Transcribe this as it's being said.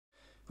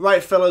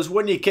Right fellas,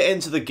 when you get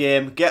into the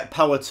game, get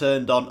power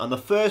turned on, and the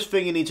first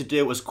thing you need to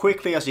do as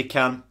quickly as you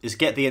can is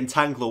get the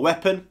Entangler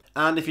weapon.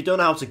 And if you don't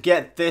know how to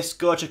get this,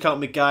 go check out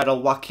my guide,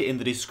 I'll whack it in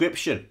the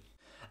description.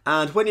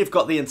 And when you've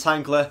got the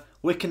Entangler,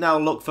 we can now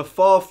look for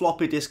 4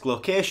 floppy disk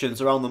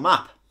locations around the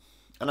map.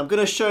 And I'm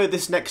going to show you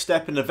this next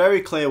step in a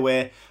very clear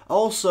way,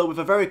 also with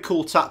a very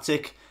cool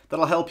tactic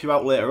that'll help you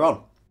out later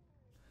on.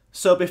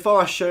 So before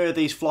I show you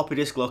these floppy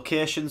disk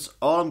locations,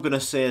 all I'm going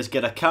to say is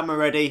get a camera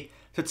ready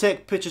to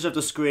take pictures of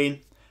the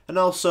screen, and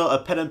also a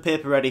pen and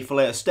paper ready for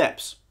later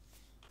steps.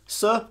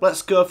 So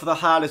let's go for the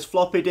hardest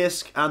floppy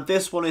disk, and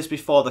this one is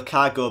before the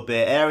cargo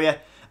bay area,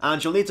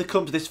 and you'll need to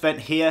come to this vent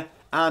here,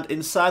 and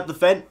inside the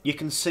vent you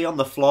can see on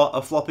the floor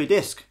a floppy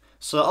disk.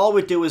 So all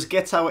we do is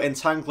get our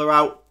Entangler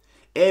out,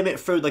 aim it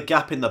through the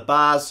gap in the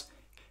bars,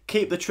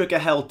 keep the trigger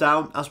held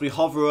down as we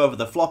hover over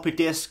the floppy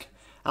disk,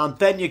 and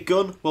then your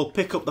gun will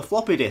pick up the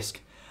floppy disk.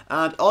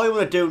 And all you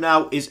want to do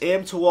now is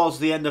aim towards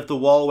the end of the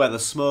wall where the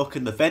smoke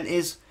in the vent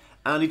is,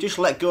 and you just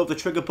let go of the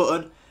trigger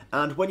button,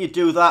 and when you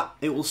do that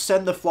it will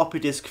send the floppy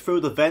disk through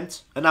the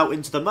vent and out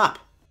into the map.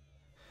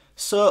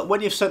 So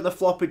when you've sent the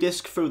floppy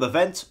disk through the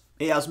vent,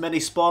 it has many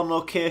spawn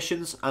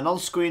locations, and on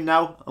screen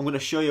now I'm going to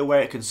show you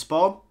where it can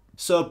spawn.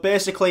 So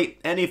basically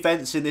any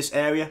vents in this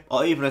area,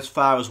 or even as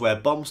far as where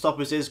bomb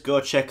stoppers is, go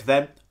check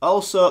them.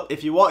 Also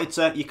if you wanted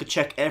to, you could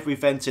check every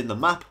vent in the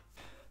map.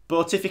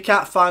 But if you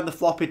can't find the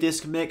floppy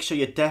disk, make sure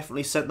you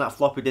definitely sent that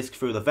floppy disk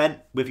through the vent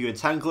with your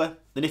Entangler.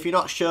 And if you're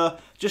not sure,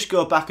 just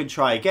go back and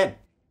try again.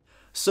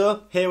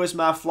 So here is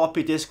my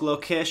floppy disk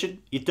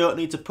location. You don't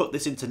need to put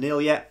this into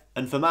nil yet.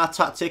 And for my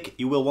tactic,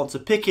 you will want to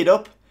pick it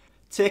up,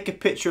 take a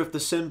picture of the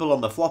symbol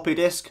on the floppy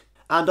disk.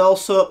 And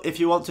also, if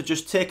you want to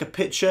just take a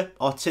picture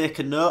or take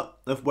a note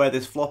of where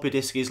this floppy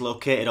disk is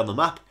located on the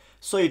map,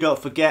 so you don't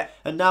forget.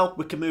 And now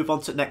we can move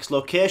on to the next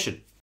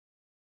location.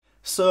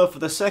 So for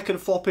the second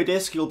floppy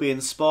disk, you'll be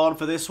in spawn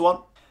for this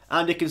one,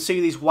 and you can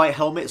see these white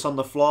helmets on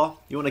the floor.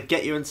 You want to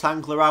get your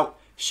Entangler out,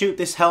 shoot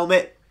this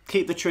helmet,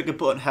 keep the trigger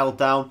button held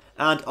down,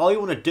 and all you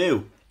want to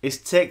do is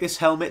take this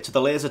helmet to the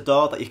laser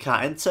door that you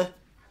can't enter.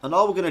 And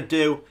all we're going to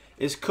do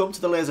is come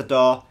to the laser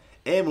door,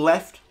 aim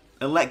left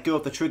and let go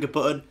of the trigger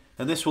button,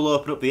 and this will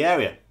open up the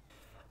area.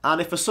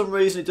 And if for some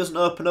reason it doesn't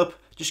open up,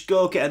 just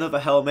go get another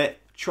helmet,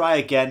 try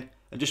again,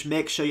 and just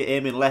make sure you're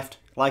aiming left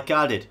like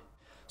I did.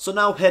 So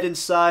now head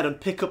inside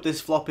and pick up this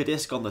floppy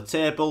disk on the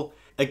table.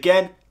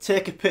 Again,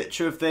 take a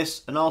picture of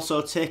this and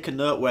also take a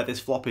note where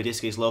this floppy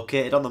disk is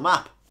located on the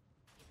map.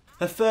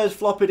 The third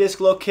floppy disk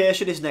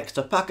location is next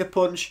to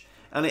Pack-a-Punch,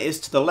 and it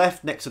is to the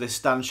left next to this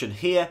stanchion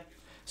here.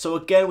 So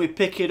again, we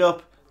pick it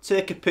up,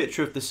 take a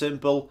picture of the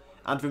symbol,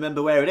 and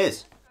remember where it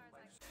is.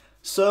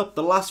 So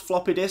the last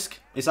floppy disk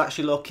is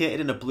actually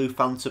located in a blue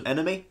phantom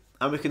enemy,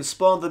 and we can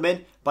spawn them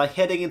in by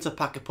heading into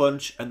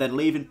Pack-a-Punch and then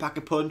leaving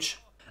Pack-a-Punch.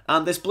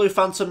 And this blue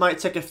phantom might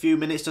take a few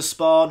minutes to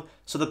spawn,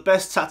 so the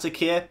best tactic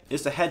here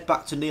is to head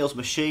back to Neil's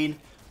machine,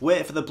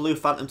 wait for the blue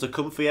phantom to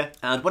come for you,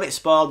 and when it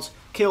spawns,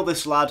 kill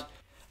this lad,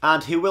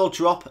 and he will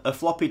drop a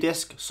floppy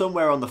disk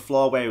somewhere on the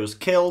floor where he was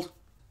killed.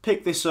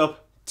 Pick this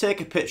up,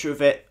 take a picture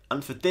of it,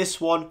 and for this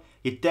one,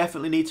 you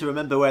definitely need to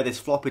remember where this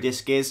floppy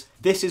disk is.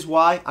 This is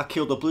why I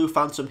killed the blue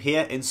phantom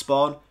here in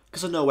spawn,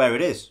 because I know where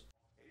it is.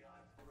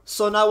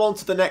 So now on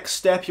to the next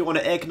step. You want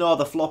to ignore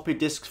the floppy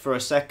disks for a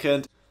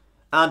second.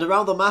 And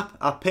around the map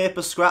are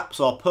paper scraps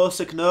or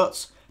post-it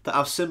notes that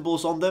have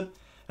symbols on them.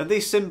 And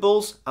these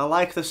symbols are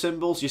like the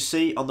symbols you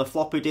see on the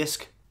floppy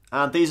disk.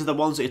 And these are the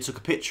ones that you took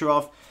a picture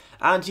of.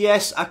 And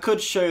yes, I could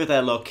show you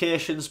their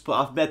locations, but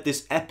I've made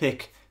this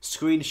epic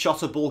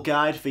screenshotable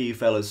guide for you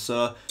fellas.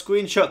 So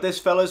screenshot this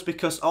fellas,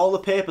 because all the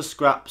paper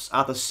scraps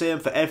are the same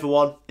for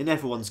everyone in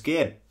everyone's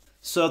game.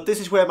 So this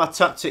is where my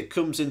tactic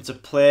comes into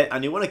play,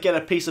 and you want to get a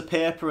piece of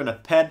paper and a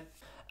pen.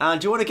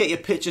 And you want to get your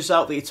pictures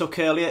out that you took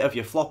earlier of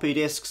your floppy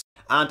disks.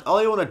 And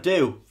all you want to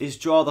do is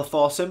draw the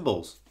 4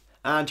 symbols.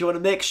 And you want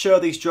to make sure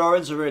these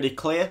drawings are really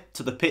clear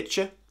to the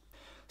picture.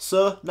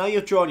 So now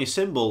you've drawn your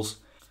symbols,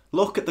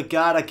 look at the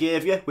guide I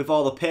gave you with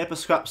all the paper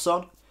scraps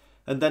on.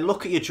 And then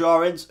look at your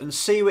drawings and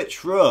see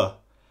which row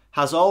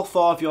has all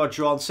 4 of your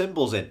drawn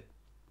symbols in.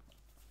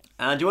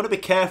 And you want to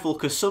be careful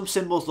because some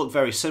symbols look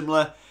very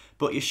similar,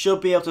 but you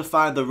should be able to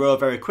find the row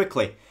very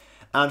quickly.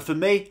 And for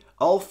me,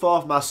 all 4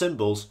 of my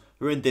symbols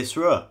are in this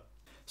row.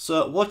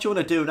 So what you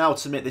want to do now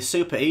to make this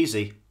super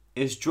easy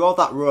is draw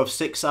that row of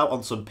 6 out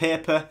on some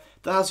paper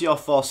that has your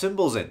 4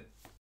 symbols in.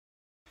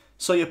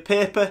 So your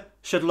paper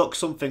should look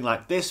something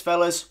like this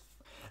fellas,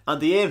 and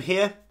the aim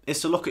here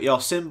is to look at your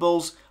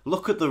symbols,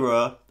 look at the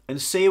row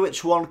and see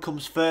which one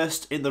comes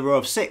first in the row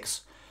of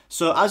 6.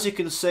 So as you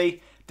can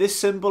see, this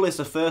symbol is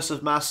the first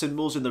of my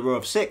symbols in the row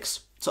of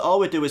 6, so all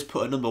we do is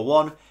put a number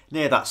 1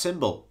 near that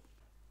symbol.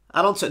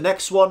 And on to the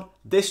next one,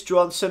 this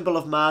drawn symbol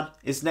of mine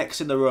is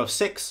next in the row of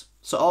 6,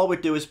 so all we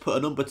do is put a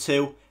number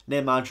 2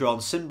 near my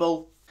drawn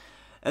symbol.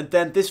 And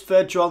then this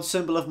third drawn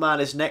symbol of mine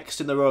is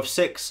next in the row of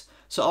 6,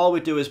 so all we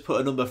do is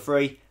put a number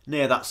 3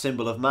 near that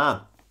symbol of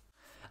mine.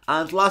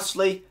 And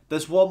lastly,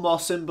 there's one more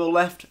symbol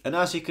left, and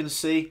as you can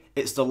see,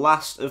 it's the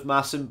last of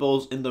my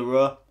symbols in the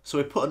row, so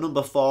we put a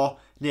number 4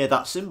 near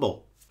that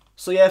symbol.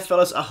 So yeah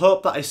fellas, I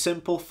hope that is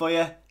simple for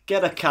you.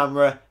 Get a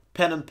camera,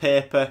 pen and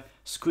paper,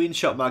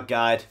 screenshot my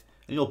guide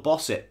and you'll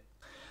boss it.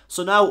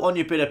 So now on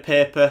your bit of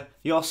paper,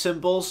 your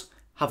symbols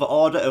have an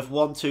order of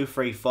 1, 2,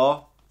 3,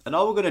 4 and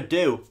all we're going to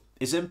do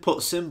is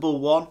input symbol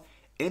 1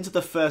 into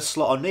the first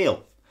slot on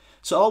Neil.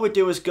 So all we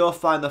do is go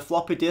find the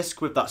floppy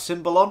disk with that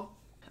symbol on,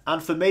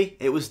 and for me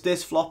it was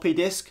this floppy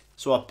disk,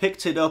 so I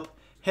picked it up,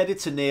 headed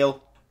to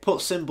Neil,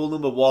 put symbol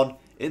number 1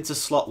 into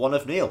slot 1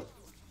 of Neil.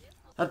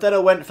 And then I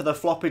went for the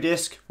floppy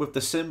disk with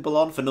the symbol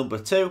on for number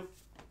 2,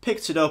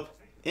 picked it up,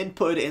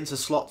 inputted it into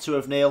slot 2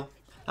 of Neil,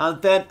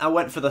 and then I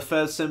went for the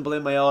third symbol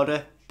in my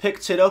order,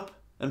 picked it up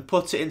and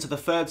put it into the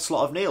third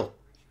slot of Neil.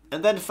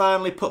 And then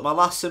finally put my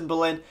last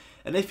symbol in,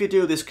 and if you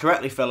do this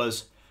correctly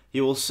fellas,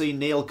 you will see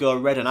Neil go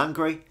red and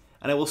angry,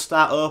 and it will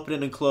start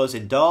opening and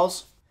closing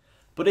doors.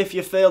 But if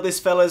you fail this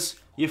fellas,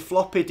 your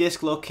floppy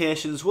disk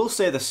locations will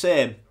stay the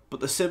same,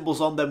 but the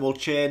symbols on them will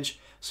change,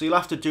 so you'll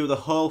have to do the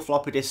whole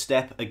floppy disk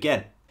step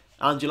again.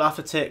 And you'll have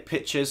to take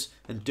pictures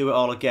and do it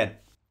all again.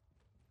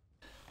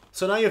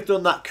 So now you've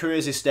done that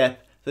crazy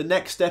step, the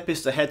next step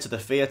is to head to the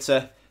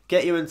theatre,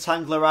 get your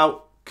entangler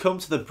out, come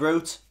to the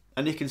Brute,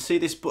 and you can see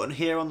this button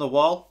here on the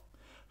wall.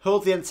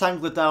 Hold the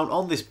entangler down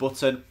on this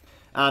button,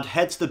 and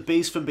head to the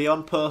Beast from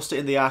Beyond poster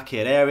in the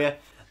arcade area,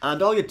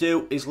 and all you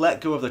do is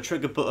let go of the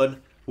trigger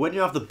button when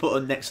you have the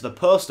button next to the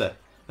poster,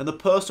 and the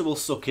poster will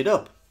suck it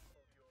up.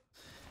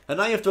 And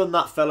now you've done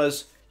that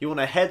fellas, you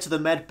want to head to the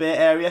med bay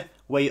area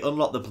where you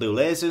unlock the blue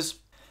lasers,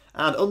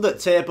 and under the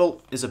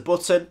table is a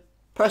button,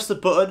 press the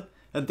button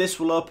and this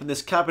will open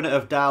this cabinet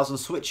of dials and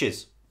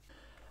switches.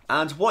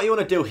 And what you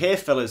want to do here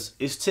fellas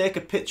is take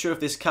a picture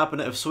of this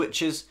cabinet of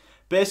switches.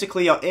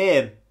 Basically your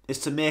aim is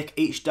to make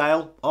each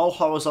dial all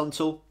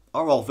horizontal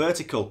or all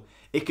vertical.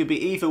 It could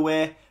be either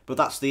way, but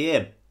that's the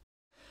aim.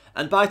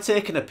 And by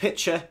taking a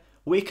picture,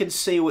 we can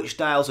see which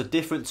dials are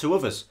different to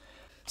others.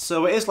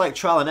 So it is like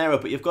trial and error,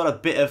 but you've got a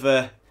bit of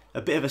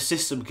a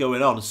system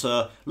going on.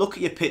 So look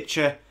at your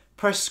picture,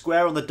 press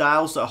square on the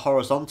dials that are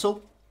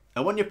horizontal,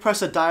 and when you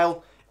press a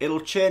dial, it'll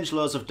change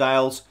loads of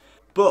dials.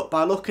 But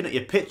by looking at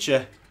your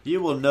picture,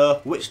 you will know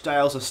which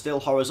dials are still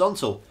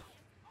horizontal.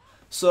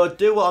 So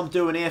do what I'm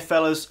doing here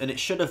fellas, and it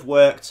should have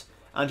worked,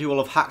 and you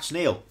will have hacked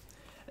Neil.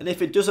 And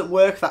if it doesn't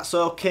work, that's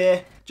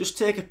okay. Just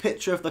take a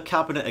picture of the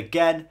cabinet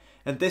again,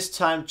 and this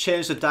time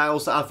change the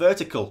dials that are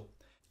vertical.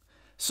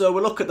 So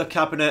we'll look at the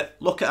cabinet,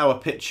 look at our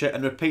picture,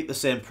 and repeat the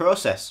same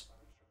process.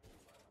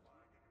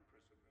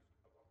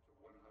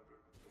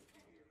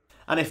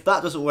 And if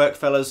that doesn't work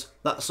fellas,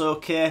 that's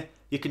okay.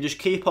 You can just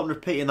keep on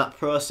repeating that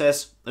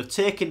process of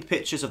taking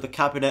pictures of the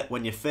cabinet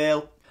when you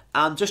fail,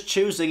 and just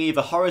choosing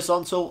either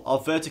horizontal or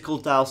vertical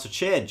dials to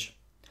change.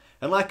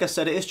 And like I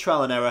said, it is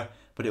trial and error,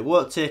 but it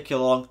won't take you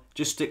long,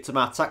 just stick to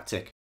my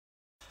tactic.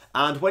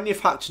 And when you've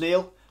hacked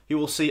Neil, you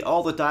will see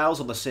all the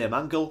dials on the same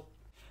angle.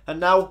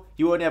 And now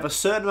you only have a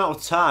certain amount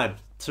of time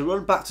to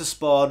run back to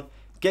spawn,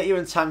 get your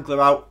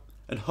entangler out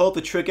and hold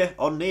the trigger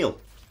on Neil.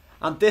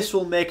 And this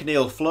will make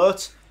Neil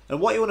float, and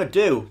what you want to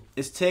do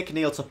is take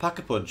Neil to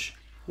Pack-a-Punch.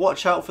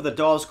 Watch out for the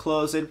doors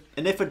closing,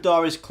 and if a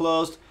door is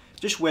closed,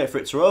 just wait for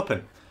it to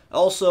open.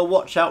 Also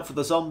watch out for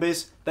the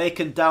zombies, they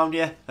can down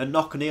you and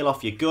knock Neil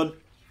off your gun.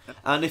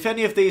 And if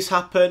any of these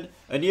happen,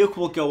 a nuke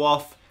will go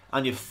off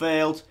and you've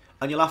failed,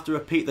 and you'll have to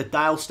repeat the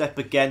dial step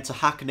again to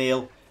hack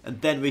Neil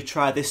and then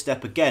retry this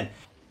step again.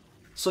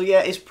 So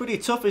yeah, it's pretty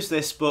tough is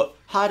this, but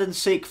hide and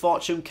seek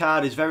fortune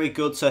card is very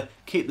good to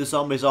keep the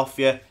zombies off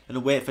you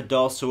and wait for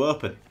doors to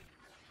open.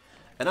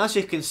 And as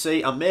you can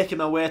see, I'm making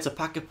my way to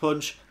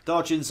Pack-a-Punch,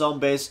 dodging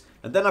zombies,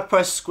 and then I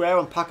press square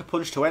on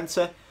Pack-a-Punch to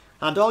enter,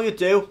 and all you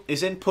do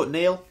is input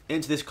Neil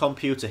into this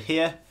computer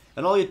here,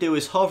 and all you do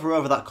is hover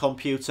over that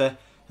computer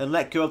and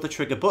let go of the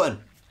trigger button.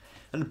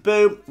 And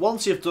boom,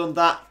 once you've done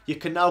that, you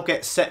can now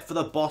get set for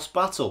the boss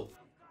battle.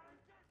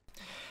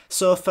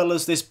 So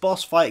fellas, this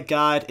boss fight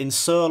guide in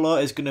solo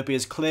is going to be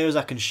as clear as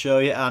I can show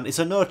you, and it's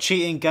a no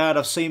cheating guide.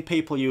 I've seen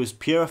people use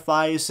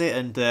Purify as it,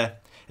 and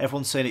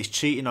everyone's saying it's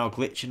cheating or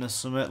glitching or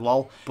something,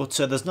 lol. But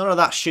there's none of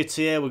that shit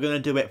here. We're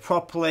going to do it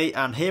properly,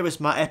 and here is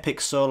my epic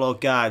solo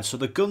guide. So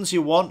the guns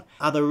you want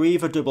are the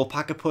Reaver double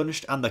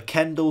Pack-a-Punched and the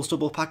Kendall's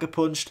double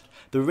Pack-a-Punched.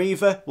 The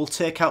Reaver will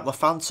take out the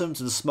Phantoms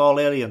and small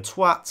alien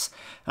twats,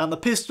 and the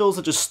pistols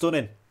are just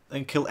stunning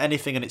and kill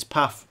anything in its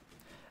path.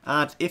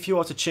 And if you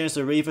want to change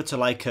the Reaver to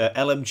like a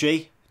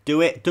LMG,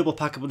 do it, double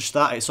Pack-a-Punch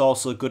that, it's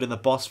also good in the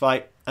boss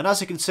fight. And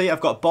as you can see,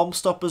 I've got Bomb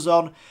Stoppers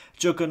on,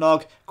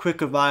 Juggernog,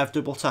 Quick Revive,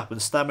 Double Tap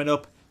and Stamina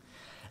up.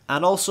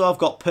 And also I've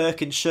got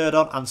Perkins shirt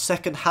on and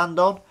Second Hand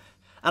on.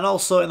 And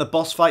also in the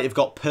boss fight you've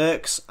got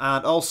perks,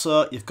 and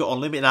also you've got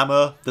unlimited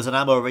ammo. There's an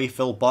ammo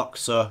refill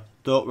box, so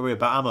don't worry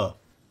about ammo.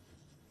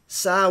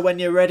 So when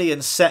you're ready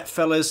and set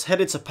fellas,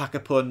 head into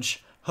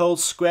Pack-a-Punch, hold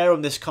square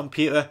on this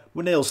computer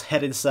with Neil's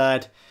head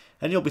inside,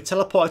 and you'll be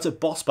teleported to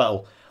boss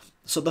battle.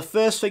 So the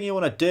first thing you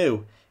want to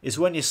do is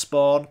when you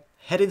spawn,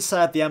 head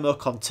inside the ammo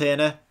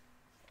container,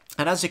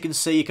 and as you can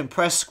see you can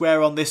press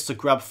square on this to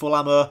grab full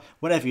ammo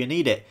whenever you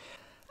need it.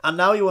 And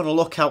now you want to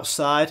look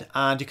outside,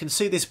 and you can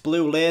see this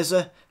blue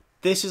laser.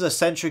 This is a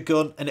sentry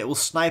gun and it will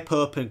snipe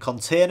open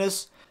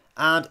containers,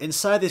 and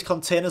inside these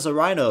containers are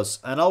rhinos,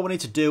 and all we need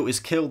to do is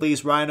kill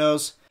these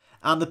rhinos.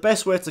 And the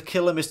best way to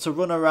kill them is to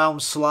run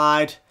around,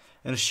 slide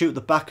and shoot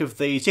the back of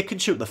these. You can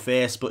shoot the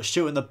face, but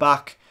shooting the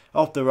back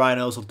of the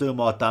rhinos will do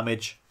more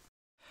damage.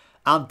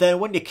 And then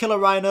when you kill a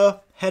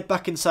rhino, head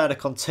back inside a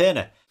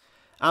container.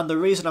 And the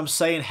reason I'm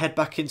saying head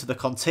back into the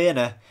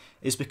container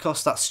is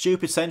because that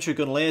stupid sentry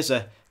gun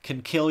laser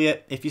can kill you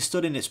if you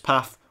stood in its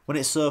path when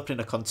it's opening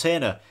a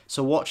container,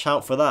 so watch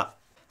out for that.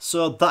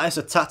 So that is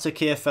a tactic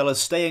here,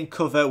 fellas. Stay in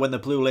cover when the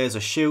blue laser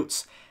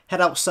shoots.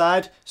 Head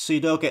outside so you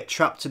don't get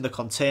trapped in the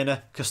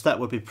container, because that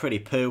would be pretty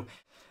poo.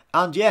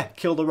 And yeah,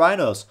 kill the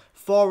rhinos.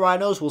 4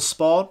 rhinos will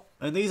spawn,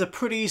 and these are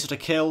pretty easy to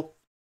kill.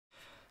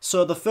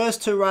 So the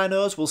first 2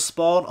 rhinos will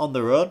spawn on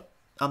their own,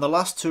 and the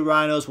last 2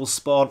 rhinos will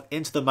spawn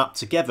into the map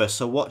together,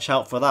 so watch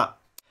out for that.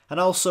 And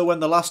also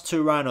when the last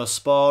 2 rhinos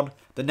spawn,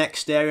 the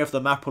next area of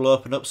the map will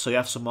open up so you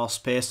have some more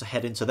space to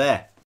head into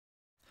there.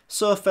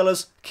 So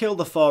fellas, kill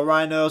the 4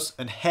 rhinos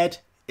and head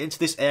into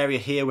this area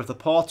here with the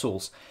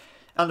portals.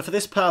 And for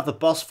this part of the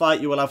boss fight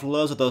you will have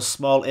loads of those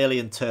small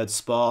alien turds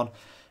spawn.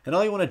 And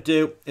all you want to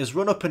do is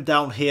run up and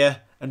down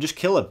here and just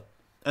kill them.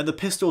 And the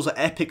pistols are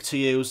epic to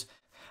use.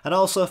 And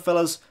also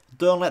fellas,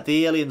 don't let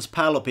the aliens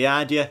pile up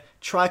behind you.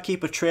 Try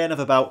keep a train of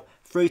about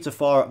 3 to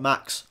 4 at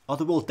max, or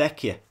they will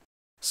deck you.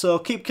 So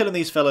keep killing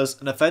these fellas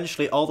and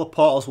eventually all the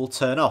portals will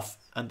turn off.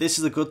 And this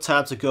is a good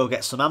time to go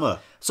get some ammo.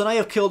 So now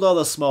you've killed all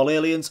the small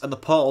aliens and the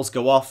portals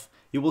go off,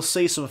 you will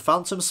see some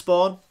phantoms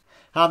spawn.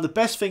 And the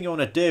best thing you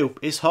want to do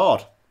is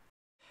hoard.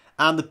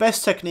 And the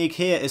best technique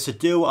here is to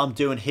do what I'm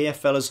doing here,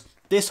 fellas.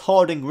 This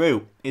hoarding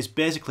route is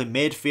basically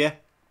made for you.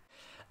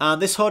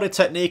 And this hoarding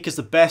technique is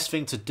the best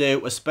thing to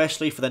do,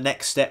 especially for the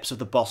next steps of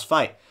the boss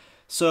fight.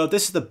 So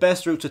this is the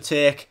best route to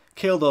take,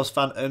 kill those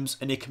phantoms,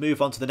 and you can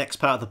move on to the next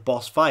part of the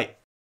boss fight.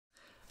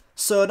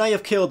 So now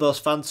you've killed those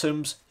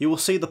phantoms, you will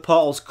see the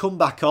portals come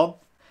back on,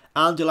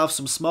 and you'll have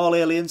some small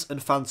aliens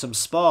and phantoms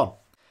spawn.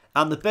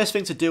 And the best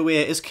thing to do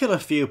here is kill a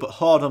few but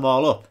hoard them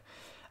all up.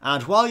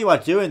 And while you are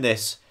doing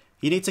this,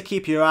 you need to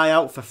keep your eye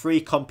out for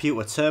free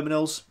computer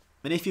terminals.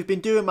 And if you've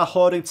been doing my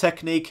hoarding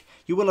technique,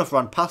 you will have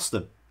run past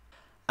them.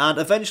 And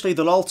eventually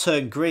they'll all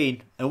turn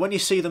green, and when you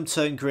see them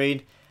turn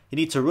green, you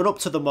need to run up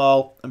to them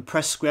all and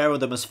press square on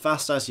them as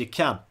fast as you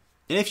can.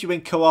 And if you're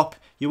in co-op,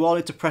 you all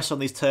need to press on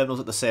these terminals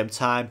at the same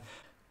time.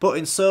 But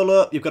in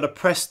solo, you've got to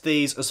press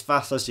these as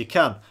fast as you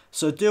can.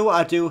 So do what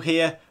I do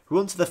here,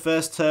 run to the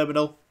first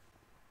terminal,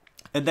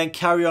 and then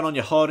carry on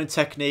your hoarding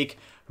technique,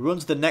 run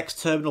to the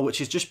next terminal which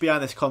is just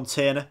behind this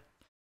container.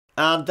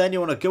 And then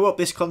you want to go up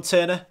this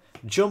container,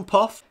 jump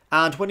off,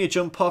 and when you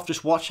jump off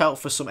just watch out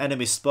for some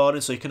enemies spawning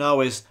so you can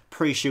always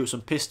pre-shoot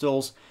some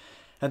pistols.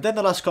 And then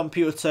the last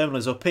computer terminal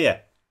is up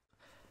here.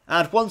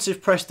 And once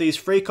you've pressed these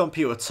 3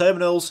 computer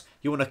terminals,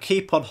 you want to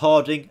keep on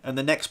hoarding and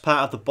the next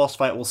part of the boss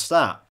fight will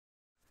start.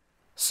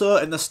 So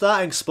in the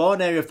starting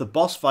spawn area of the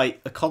boss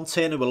fight, a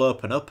container will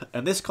open up,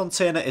 and this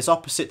container is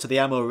opposite to the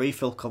ammo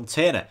refill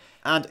container.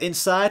 And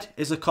inside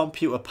is a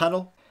computer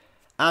panel.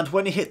 And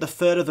when you hit the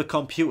third of the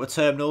computer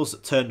terminals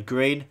that turn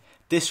green,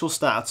 this will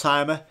start a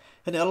timer.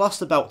 And it'll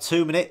last about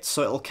 2 minutes,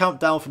 so it'll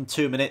count down from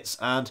 2 minutes.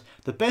 And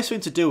the best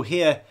thing to do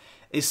here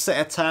is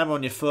set a timer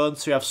on your phone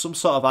so you have some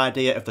sort of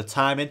idea of the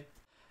timing.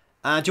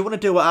 And you want to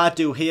do what I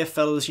do here,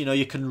 fellas. You know,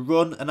 you can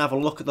run and have a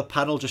look at the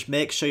panel, just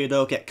make sure you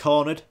don't get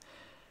cornered.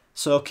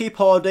 So keep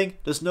hoarding,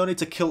 there's no need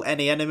to kill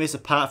any enemies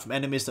apart from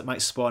enemies that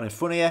might spawn in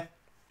front of you.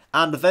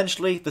 And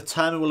eventually the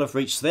timer will have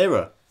reached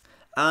 0.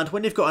 And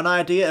when you've got an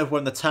idea of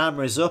when the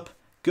timer is up,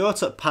 go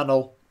to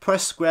panel,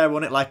 press square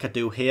on it like I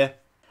do here.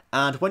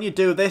 And when you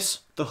do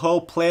this, the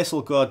whole place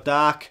will go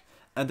dark,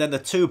 and then the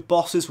 2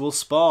 bosses will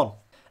spawn.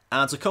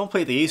 And to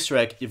complete the Easter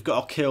egg, you've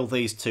got to kill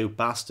these 2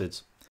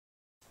 bastards.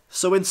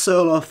 So in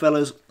solo,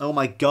 fellas, oh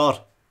my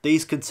god,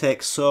 these can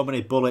take so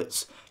many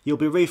bullets. You'll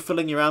be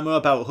refilling your ammo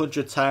about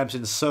 100 times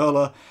in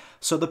solo.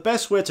 So the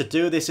best way to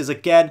do this is,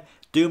 again,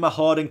 do my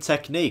hoarding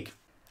technique.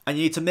 And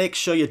you need to make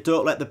sure you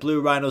don't let the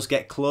blue rhinos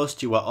get close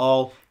to you at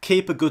all.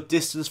 Keep a good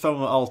distance from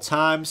them at all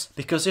times,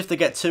 because if they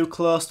get too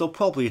close, they'll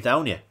probably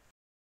down you.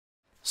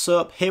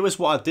 So here is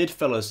what I did,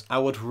 fellas. I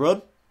would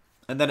run,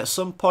 and then at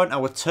some point I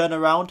would turn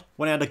around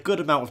when I had a good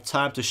amount of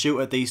time to shoot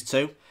at these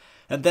 2.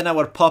 And then I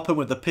would pop them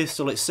with the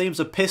pistol. It seems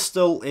a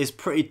pistol is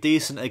pretty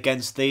decent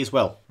against these.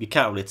 Well, you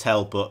can't really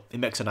tell, but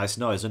it makes a nice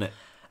noise, doesn't it?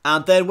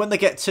 And then when they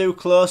get too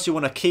close, you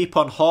want to keep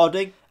on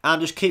hoarding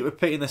and just keep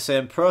repeating the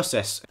same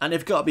process. And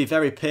you've got to be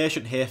very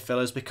patient here,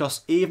 fellas,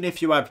 because even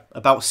if you had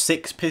about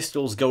 6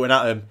 pistols going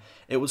at them,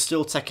 it would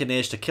still take an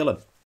age to kill them.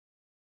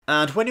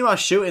 And when you are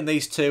shooting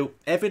these 2,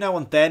 every now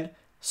and then,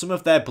 some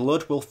of their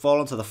blood will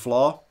fall onto the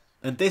floor.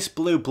 And this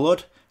blue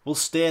blood will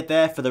stay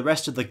there for the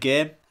rest of the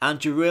game,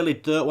 and you really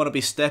don't want to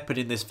be stepping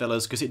in this,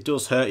 fellas, because it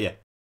does hurt you.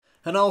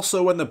 And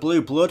also when the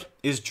blue blood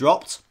is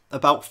dropped,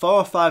 about 4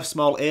 or 5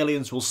 small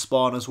aliens will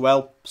spawn as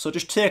well, so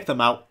just take them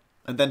out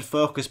and then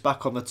focus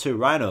back on the 2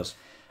 rhinos.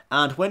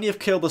 And when you've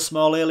killed the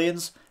small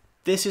aliens,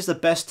 this is the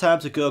best time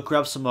to go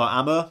grab some more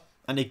ammo,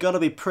 and you've got to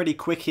be pretty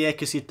quick here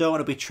because you don't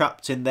want to be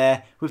trapped in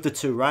there with the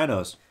 2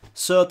 rhinos.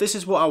 So this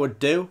is what I would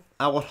do.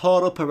 I would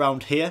hold up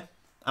around here,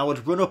 I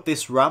would run up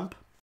this ramp,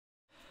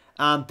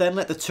 and then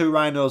let the 2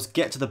 rhinos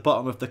get to the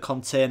bottom of the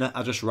container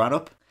I just ran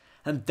up,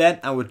 and then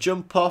I would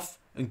jump off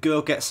and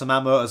go get some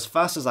ammo as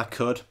fast as I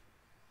could,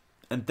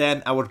 and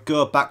then I would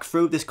go back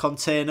through this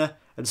container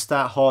and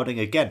start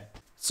hoarding again.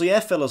 So yeah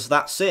fellas,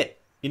 that's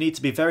it. You need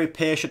to be very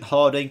patient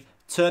hoarding,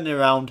 turning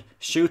around,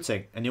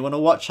 shooting, and you want to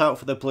watch out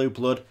for the blue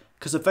blood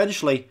because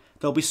eventually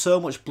there'll be so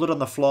much blood on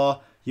the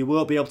floor you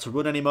won't be able to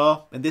run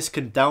anymore, and this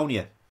can down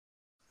you.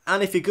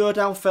 And if you go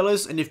down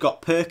fellas and you've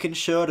got perk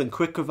insured and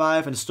quick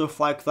revive and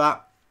stuff like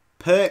that,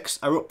 perks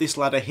are up this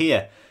ladder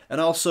here, and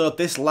also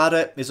this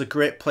ladder is a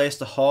great place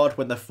to hoard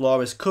when the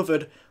floor is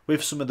covered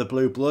with some of the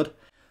blue blood,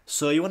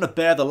 so you want to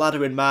bear the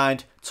ladder in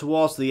mind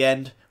towards the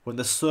end when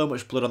there's so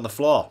much blood on the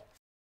floor.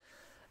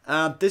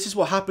 And this is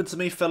what happened to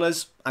me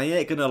fellas. I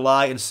ain't gonna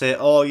lie and say,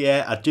 oh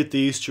yeah, I did the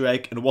Easter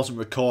egg and wasn't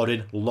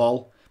recording,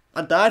 lol.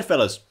 I died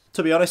fellas,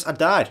 to be honest I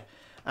died,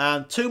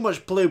 and too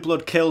much blue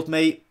blood killed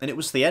me and it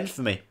was the end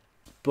for me.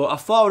 But I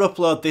thought I'd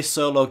upload this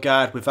solo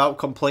guide without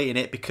completing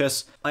it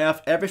because I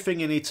have everything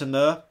you need to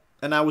know,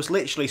 and I was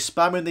literally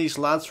spamming these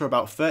lads for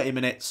about 30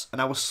 minutes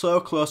and I was so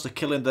close to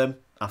killing them,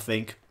 I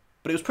think,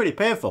 but it was pretty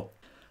painful.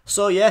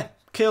 So yeah,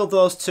 kill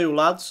those 2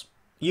 lads,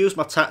 use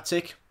my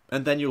tactic,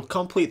 and then you'll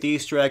complete the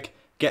Easter egg,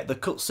 get the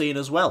cutscene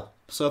as well.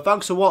 So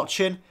thanks for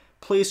watching,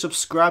 please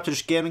subscribe to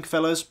Just Gaming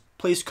fellas,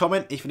 please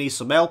comment if you need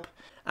some help,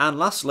 and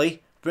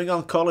lastly, bring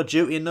on Call of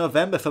Duty in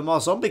November for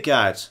more zombie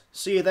guides.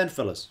 See you then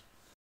fellas.